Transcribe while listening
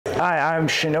Hi, I'm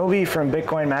Shinobi from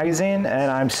Bitcoin Magazine, and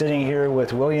I'm sitting here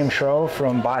with Willem Schroé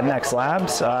from Botanix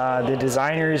Labs, the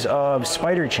designers of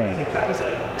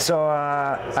Spiderchain. So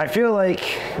I feel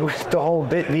like with the whole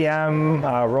BitVM,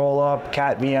 roll-up,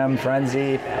 CatVM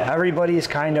frenzy, everybody's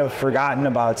kind of forgotten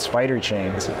about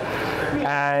Spiderchains.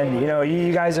 And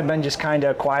you guys have been just kind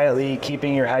of quietly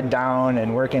keeping your head down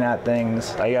and working at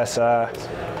things. I guess,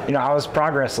 how's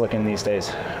progress looking these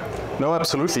days? No,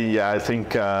 absolutely. Yeah, I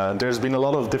think there's been a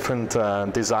lot of different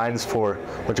designs for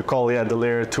what you call the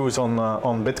layer 2s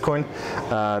on Bitcoin.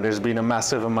 There's been a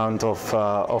massive amount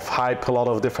of hype, a lot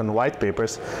of different white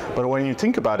papers. But when you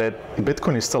think about it,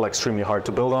 Bitcoin is still extremely hard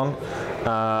to build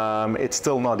on. It's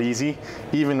still not easy.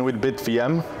 Even with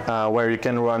BitVM, where you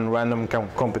can run random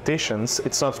computations,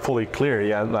 it's not fully clear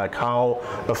yet, like how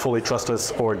a fully trusted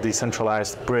or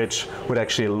decentralized bridge would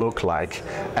actually look like.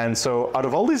 And so out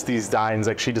of all these designs,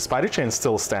 actually the Spiderchain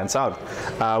still stands out.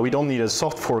 We don't need a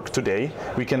soft fork today.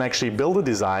 We can actually build a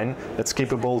design that's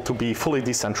capable to be fully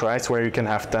decentralized, where you can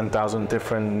have 10,000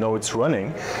 different nodes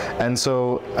running. And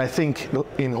so I think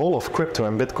in whole of crypto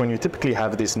and Bitcoin, you typically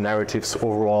have these narratives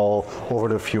overall over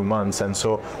the few months. And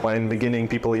so when in the beginning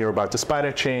people hear about the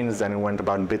Spiderchains, then it went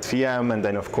about BitVM, and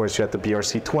then of course you had the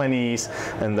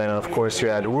BRC20s, and then of course you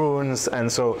had runes.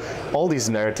 And so all these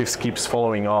narratives keeps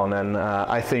following on. And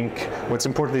I think what's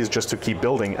important is just to keep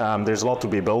building. There's a lot to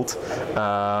be built.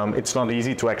 It's not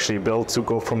easy to actually build, to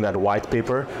go from that white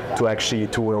paper to actually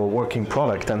to a working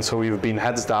product. And so we've been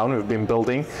heads down, we've been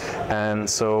building. And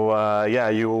so yeah,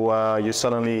 you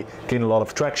suddenly gain a lot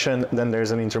of traction. Then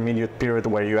there's an intermediate period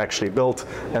where you actually build,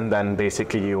 and then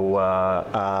basically you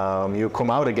come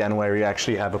out again where you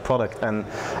actually have a product. And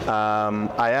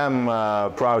I am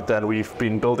proud that we've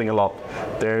been building a lot.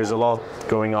 There's a lot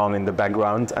going on in the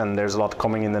background, and there's a lot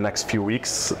coming in the next few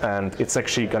weeks, and it's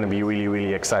actually going to be really,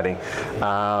 really exciting.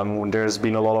 There's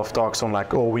been a lot of talks on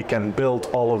like, oh, we can build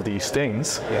all of these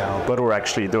things, but we're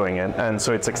actually doing it. And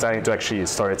so it's exciting to actually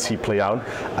start to see play out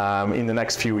in the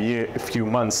next few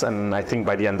months. And I think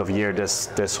by the end of the year,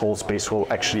 this whole space will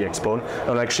actually explode.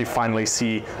 We'll actually finally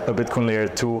see a Bitcoin layer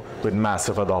 2 with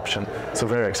massive adoption. So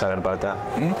very excited about that.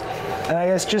 Mm-hmm. And I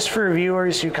guess just for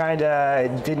viewers who kind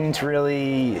of didn't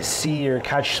really see or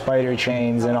catch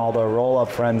Spiderchains and all the roll-up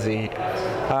frenzy,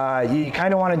 you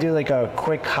kind of want to do like a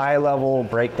quick high-level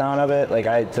breakdown of it.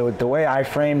 Like the way I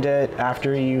framed it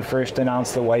after you first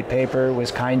announced the white paper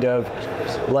was kind of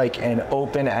like an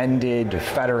open-ended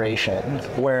federation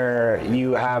where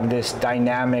you have this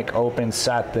dynamic open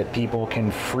set that people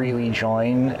can freely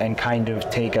join and kind of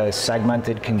take a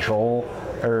segmented control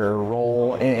or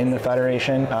role in the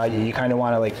federation. You kind of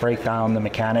want to like break down the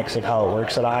mechanics of how it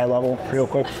works at a high level real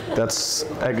quick. That's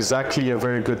exactly a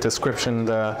very good description.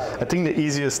 I think the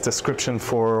easiest description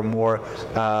for more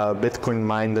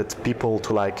Bitcoin-minded people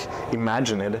to like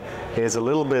imagine it is a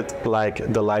little bit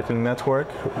like the Lightning Network,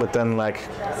 but then like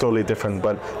totally different.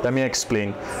 But let me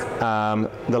explain.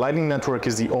 The Lightning Network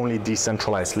is the only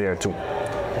decentralized layer 2.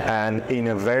 And in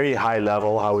a very high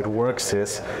level, how it works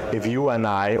is, if you and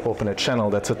I open a channel,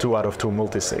 that's a 2 out of 2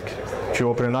 multisig. If you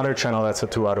open another channel, that's a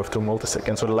 2 out of 2 multisig.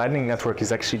 And so the Lightning Network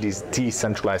is actually this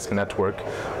decentralized network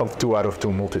of 2 out of 2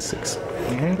 multisigs.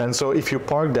 Mm-hmm. And so if you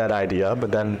park that idea,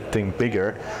 but then think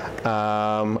bigger,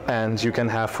 and you can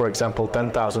have, for example,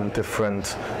 10,000 different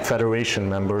federation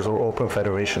members or open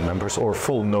federation members or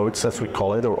full nodes, as we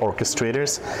call it, or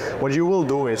orchestrators, what you will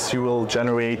do is you will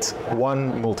generate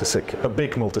one multisig, a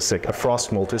big multisig, a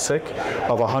frost multisig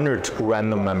of 100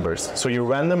 random members. So you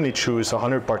randomly choose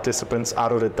 100 participants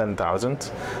out of the 10,000,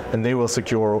 and they will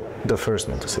secure the first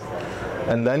multisig.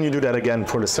 And then you do that again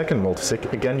for the second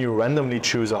multisig. Again, you randomly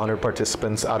choose 100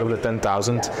 participants out of the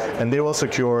 10,000, and they will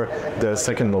secure the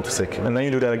second multisig. And then you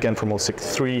do that again for multisig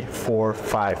 3, 4,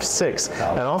 5, 6.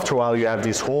 And after a while, you have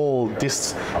this whole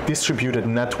distributed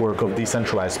network of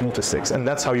decentralized multisigs. And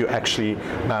that's how you actually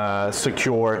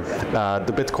secure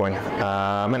the Bitcoin.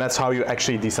 And that's how you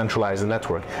actually decentralize the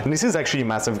network. And this is actually a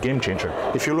massive game changer.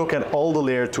 If you look at all the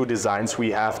layer 2 designs we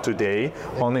have today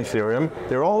on Ethereum,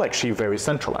 they're all actually very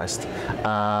centralized.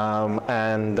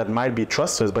 And that might be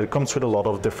trusted, but it comes with a lot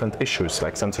of different issues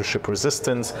like censorship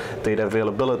resistance, data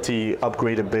availability,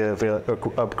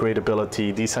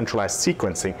 upgradability, decentralized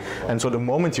sequencing. And so the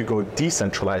moment you go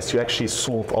decentralized, you actually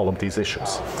solve all of these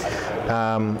issues.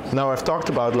 Now I've talked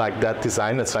about like that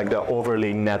design, it's like the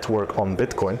overlay network on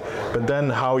Bitcoin, but then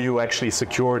how you actually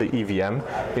secure the EVM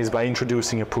is by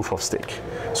introducing a proof of stake.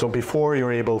 So before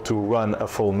you're able to run a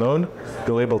full node,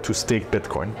 you're able to stake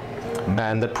Bitcoin.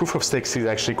 And that proof of stake is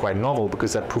actually quite novel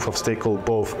because that proof of stake will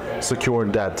both secure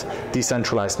that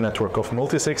decentralized network of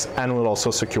multisigs and will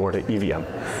also secure the EVM.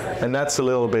 And that's a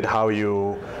little bit how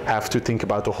you have to think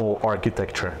about the whole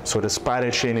architecture. So the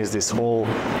Spiderchain is this whole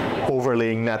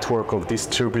overlaying network of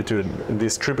distributed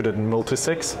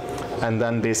multisigs, and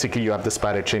then basically you have the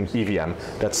Spiderchain EVM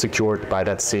that's secured by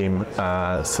that same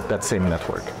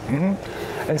network.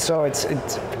 And so it's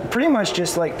pretty much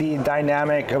just like the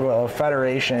dynamic of a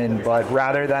federation, but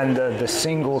rather than the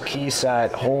single key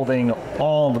set holding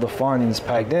all of the funds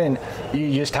pegged in,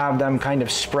 you just have them kind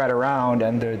of spread around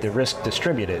and the risk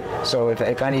distributed. So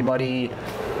if anybody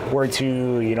were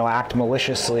to act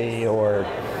maliciously, or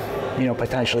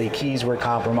potentially keys were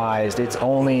compromised, it's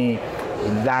only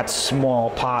that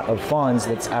small pot of funds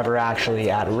that's ever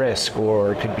actually at risk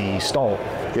or could be stolen.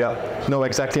 Yeah, no,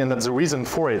 exactly, and that's the reason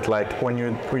for it. Like when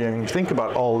you think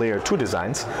about all layer 2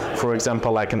 designs, for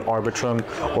example, like an Arbitrum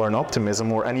or an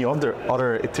Optimism or any other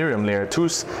Ethereum layer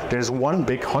 2s, there's one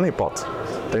big honeypot.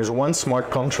 There's one smart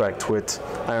contract with,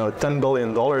 I don't know, $10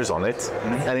 billion on it,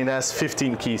 and it has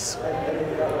 15 keys.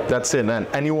 That's it, and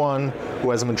anyone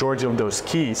who has a majority of those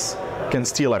keys can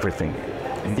steal everything.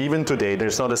 Even today,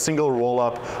 there's not a single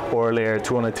roll-up or layer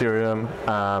 2 on Ethereum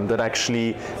that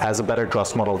actually has a better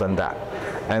trust model than that.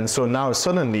 And so now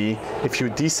suddenly, if you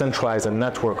decentralize a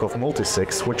network of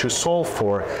multisigs, what you solve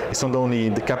for is not only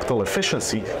the capital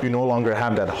efficiency, you no longer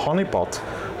have that honeypot,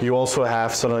 you also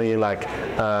have suddenly like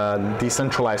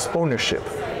decentralized ownership.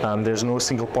 There's no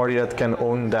single party that can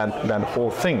own that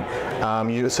whole thing.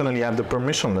 You suddenly have the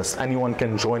permissionless. Anyone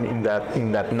can join in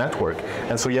that network.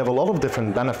 And so you have a lot of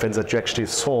different benefits that you actually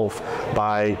solve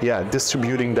by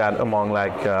distributing that among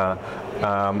like a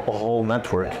whole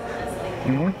network.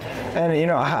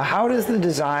 And how does the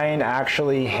design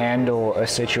actually handle a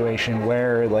situation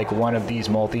where like one of these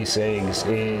multisigs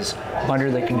is under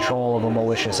the control of a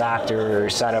malicious actor or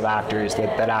set of actors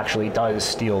that actually does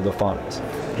steal the funds?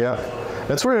 Yeah.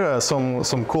 That's where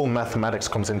some cool mathematics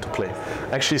comes into play.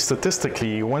 Actually,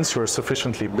 statistically, once you're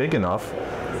sufficiently big enough,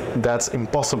 that's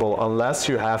impossible unless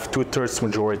you have 2/3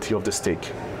 majority of the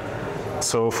stake.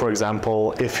 So, for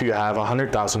example, if you have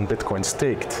 100,000 Bitcoin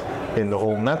staked in the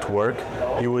whole network,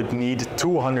 you would need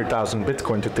 200,000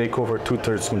 Bitcoin to take over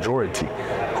 2/3 majority.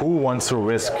 Who wants to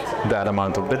risk that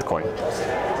amount of Bitcoin?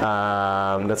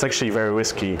 That's actually very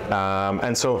risky.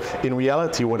 And so in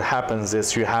reality, what happens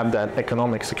is you have that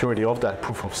economic security of that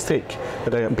proof of stake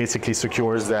that basically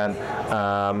secures that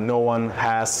no one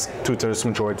has 2/3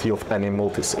 majority of any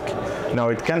multisig. Now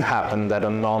it can happen that a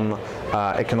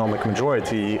non-economic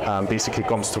majority basically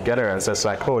comes together and says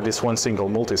like, oh, this one single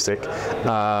multisig,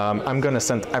 I'm going to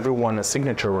send everyone a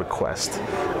signature request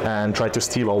and try to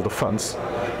steal all the funds.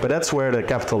 But that's where the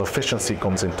capital efficiency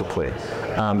comes into play,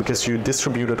 because you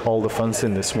distributed all the funds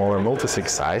in the smaller multisig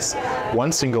size.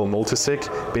 One single multisig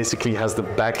basically has the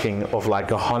backing of like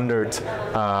 100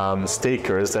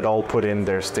 stakers that all put in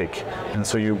their stake, and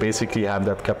so you basically have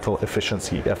that capital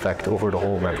efficiency effect over the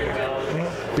whole network.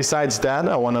 Besides that,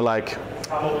 I want to like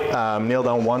nail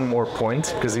down one more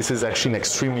point, because this is actually an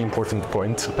extremely important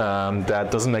point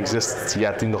that doesn't exist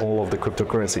yet in the whole of the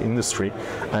cryptocurrency industry,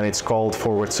 and it's called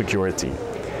forward security.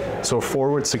 So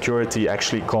forward security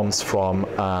actually comes from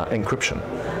encryption.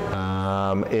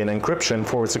 In encryption,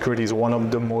 forward security is one of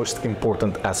the most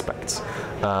important aspects.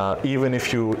 Even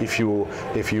if you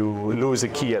lose a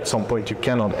key at some point, you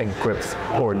cannot encrypt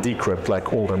or decrypt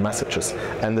like older messages.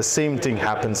 And the same thing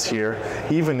happens here.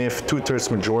 Even if 2/3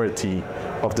 majority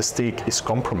of the stake is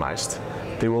compromised,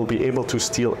 they will be able to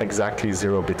steal exactly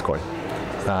 0 Bitcoin.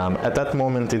 At that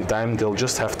moment in time, they'll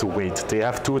just have to wait. They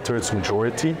have 2/3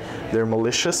 majority, they're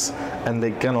malicious, and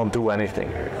they cannot do anything.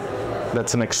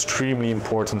 That's an extremely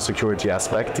important security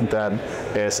aspect that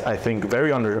is, I think,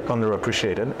 very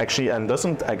underappreciated, actually, and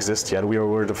doesn't exist yet. We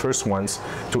were the first ones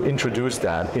to introduce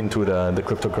that into the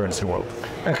cryptocurrency world.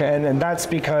 Okay, and that's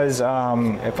because,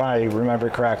 if I remember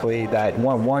correctly, that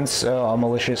once a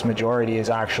malicious majority is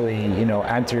actually,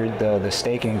 entered the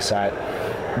staking set,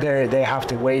 they have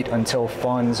to wait until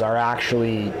funds are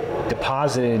actually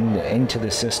deposited into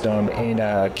the system in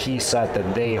a key set that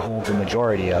they hold the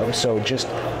majority of. So just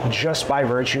by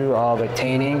virtue of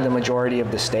attaining the majority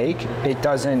of the stake, it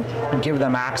doesn't give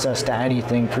them access to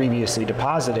anything previously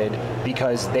deposited,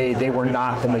 because they were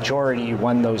not the majority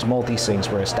when those multisigs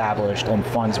were established and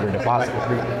funds were deposited.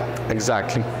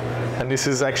 Exactly. And this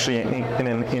is actually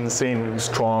an insane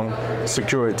strong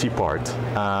security part.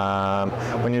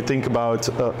 When you think about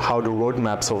how the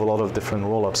roadmaps of a lot of different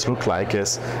rollups look like,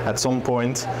 is at some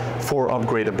point for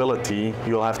upgradability,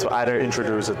 you'll have to either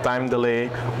introduce a time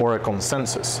delay or a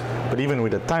consensus. But even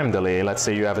with a time delay, let's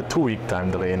say you have a 2-week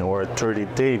time delay or a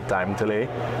 30-day time delay,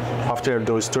 after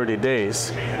those 30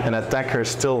 days, an attacker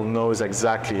still knows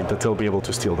exactly that they'll be able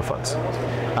to steal the funds.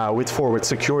 With forward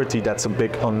security, that's a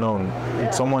big unknown.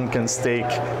 Someone can stake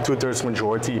 2/3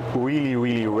 majority,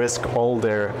 really risk all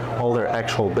their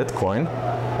actual Bitcoin,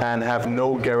 and have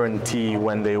no guarantee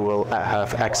when they will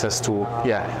have access to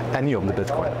any of the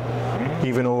Bitcoin,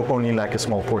 even only like a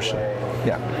small portion.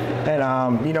 Yeah.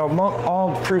 And you know,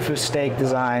 all proof of stake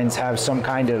designs have some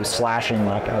kind of slashing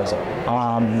mechanism.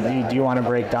 Do you want to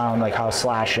break down like how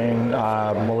slashing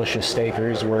malicious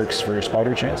stakers works for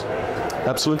Spiderchains?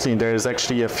 Absolutely. There's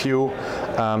actually a few.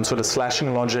 So the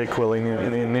slashing logic will, in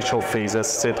the initial phases,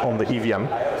 sit on the EVM.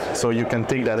 So you can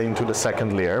take that into the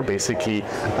second layer. Basically,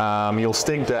 you'll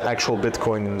stake the actual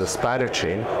Bitcoin in the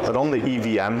Spiderchain, but on the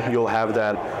EVM, you'll have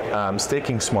that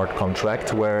staking smart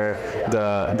contract where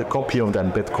the copy of that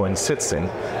Bitcoin sits in.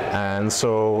 And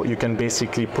so you can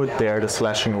basically put there the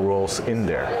slashing rules in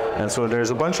there. And so there's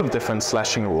a bunch of different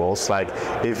slashing rules, like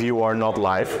if you are not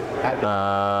live,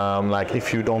 like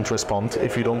if you don't respond,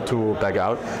 if you don't bag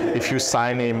out, if you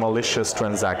sign a malicious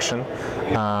transaction,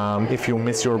 if you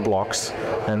miss your blocks.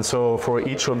 And so for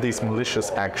each of these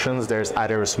malicious actions, there's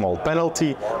either a small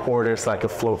penalty or there's like a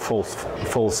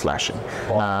full slashing.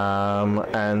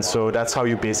 And so that's how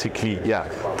you basically,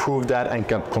 prove that and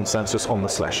get consensus on the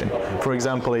slashing. For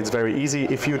example, it's very easy.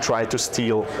 If you try to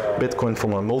steal Bitcoin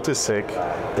from a multisig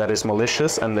that is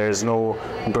malicious and there's no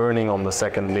burning on the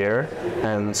second layer,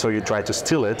 and so you try to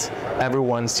steal it,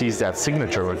 everyone sees that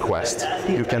signature request.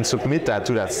 You can submit that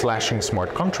to that slashing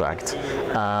smart contract,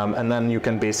 and then you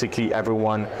can basically,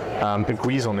 everyone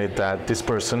agrees on it that this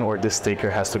person or this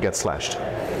staker has to get slashed,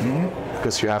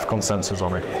 because you have consensus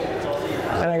on it.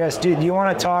 And I guess, do you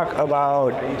want to talk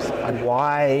about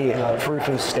why proof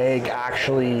of stake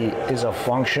actually is a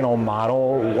functional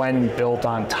model when built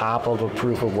on top of a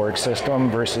proof of work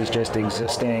system versus just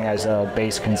existing as a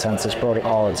base consensus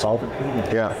protocol itself?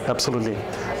 Yeah, absolutely.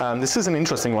 This is an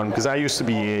interesting one because I used to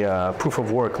be a proof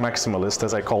of work maximalist,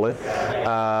 as I call it.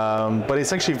 But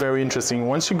it's actually very interesting.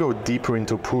 Once you go deeper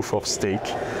into proof of stake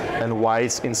and why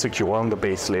it's insecure on the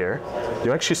base layer,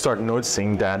 you actually start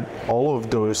noticing that all of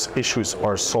those issues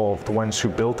are solved once you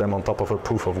build them on top of a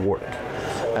proof of work.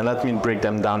 And let me break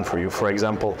them down for you. For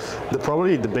example,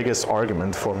 probably the biggest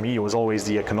argument for me was always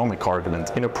the economic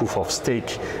argument. In a proof of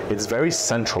stake, it's very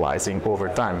centralizing over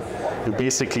time. You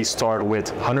basically start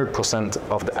with 100%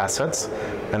 of the assets,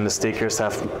 and the stakers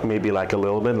have maybe like a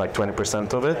little bit, like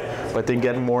 20% of it, but they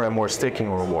get more and more staking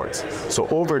rewards. So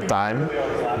over time,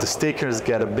 the stakers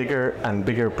get a bigger and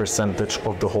bigger percentage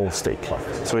of the whole stake.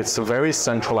 So it's a very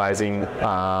centralizing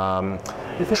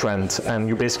trend, and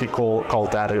you basically call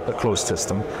that a closed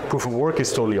system. Proof of work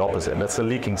is totally opposite. That's a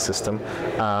leaking system.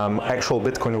 Actual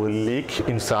Bitcoin will leak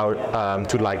inside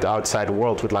to like the outside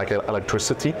world with like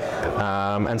electricity,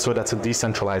 and so that's a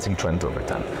decentralizing trend over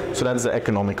time. So that is the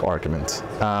economic argument.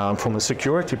 From a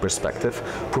security perspective,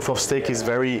 proof of stake is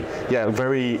very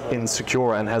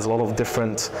insecure and has a lot of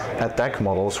different attack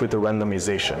models with the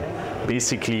randomization.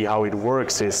 Basically, how it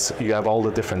works is you have all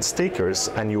the different stakers,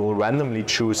 and you will randomly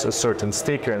choose a certain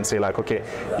staker and say like, okay,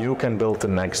 you can build the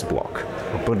next block.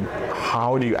 But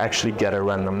how do you actually get a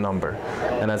random number?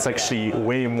 And that's actually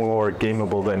way more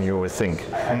gameable than you would think.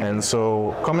 And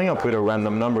so coming up with a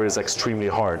random number is extremely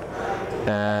hard.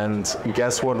 And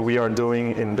guess what we are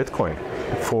doing in Bitcoin?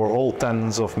 For all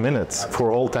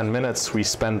 10 minutes, we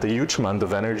spent a huge amount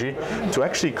of energy to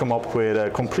actually come up with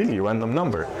a completely random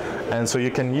number. And so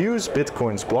you can use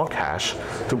Bitcoin's block hash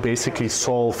to basically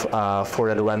solve for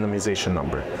that randomization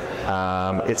number.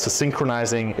 It's a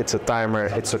synchronizing, it's a timer,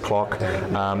 it's a clock,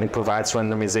 it provides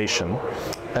randomization.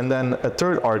 And then a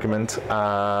third argument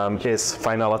is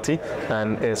finality,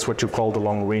 and is what you call the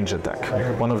long-range attack.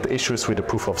 One of the issues with the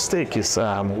proof of stake is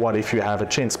what if you have a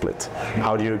chain split?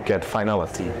 How do you get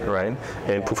finality, right?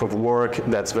 In proof of work,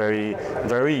 that's very,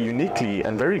 very uniquely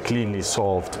and very cleanly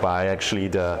solved by actually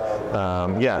the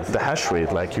hash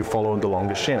rate. Like you follow the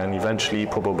longest chain, and eventually,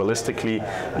 probabilistically,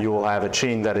 you will have a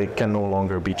chain that it can no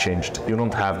longer be changed. You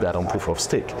don't have that on proof of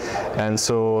stake, and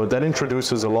so that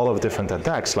introduces a lot of different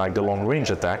attacks, like the long-range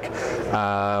attack. attack.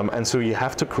 And so you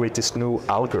have to create this new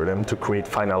algorithm to create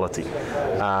finality.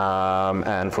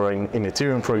 And in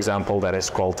Ethereum, for example, that is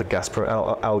called the Casper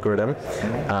algorithm.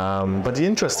 But the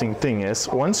interesting thing is,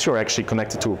 once you're actually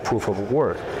connected to a proof of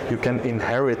work, you can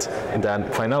inherit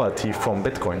that finality from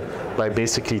Bitcoin by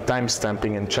basically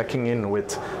timestamping and checking in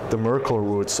with the Merkle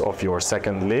roots of your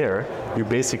second layer. You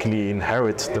basically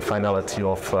inherit the finality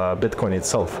of Bitcoin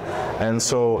itself. And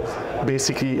so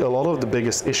basically a lot of the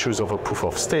biggest issues of a proof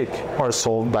of stake are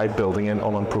solved by building it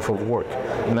on a proof of work.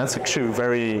 And that's actually a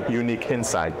very unique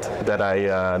insight that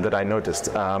I noticed.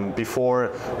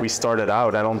 Before we started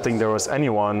out, I don't think there was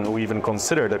anyone who even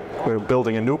considered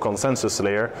building a new consensus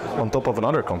layer on top of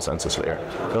another consensus layer.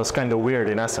 It was kind of weird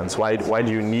in essence. Why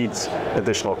do you need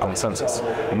additional consensus?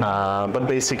 But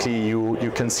basically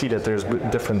you can see that there's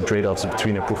different trade-offs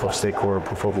between a proof of stake or a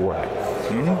proof of work.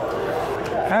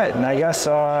 All right, and I guess,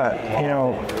 you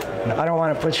know, I don't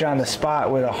want to put you on the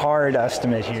spot with a hard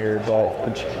estimate here,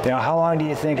 but you know, how long do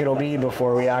you think it'll be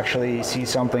before we actually see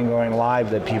something going live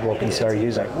that people can start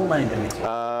using?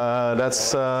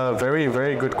 That's a very,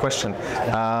 very good question.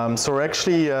 So we're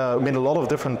actually made a lot of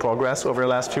different progress over the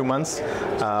last few months.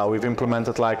 We've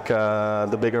implemented like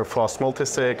the bigger Frost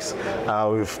multisigs.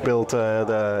 We've built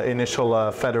the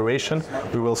initial federation.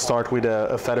 We will start with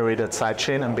a federated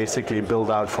sidechain and basically build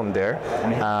out from there.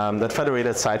 That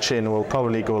federated sidechain will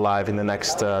probably go live in the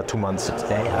next 2 months. All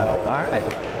right.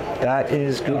 That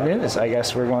is good news. I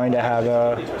guess we're going to have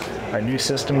a new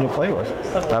system to play with.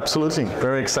 Absolutely,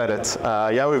 very excited.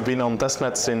 Yeah, we've been on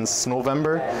testnet since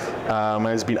November, and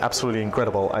it's been absolutely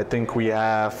incredible. I think we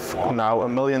have now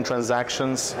 1 million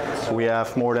transactions. We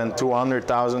have more than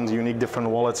 200,000 unique different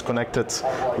wallets connected.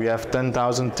 We have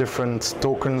 10,000 different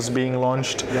tokens being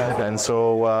launched, and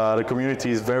so the community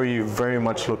is very, very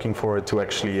much looking forward to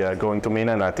actually going to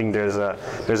mainnet. I think there's a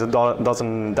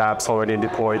dozen dApps already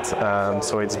deployed,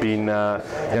 so it's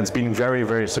been very,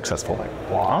 very successful.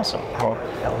 Awesome. Well,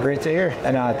 great to hear.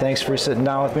 And thanks for sitting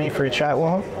down with me for a chat,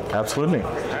 Willem. Absolutely.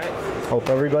 Hope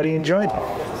everybody enjoyed.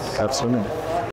 Absolutely.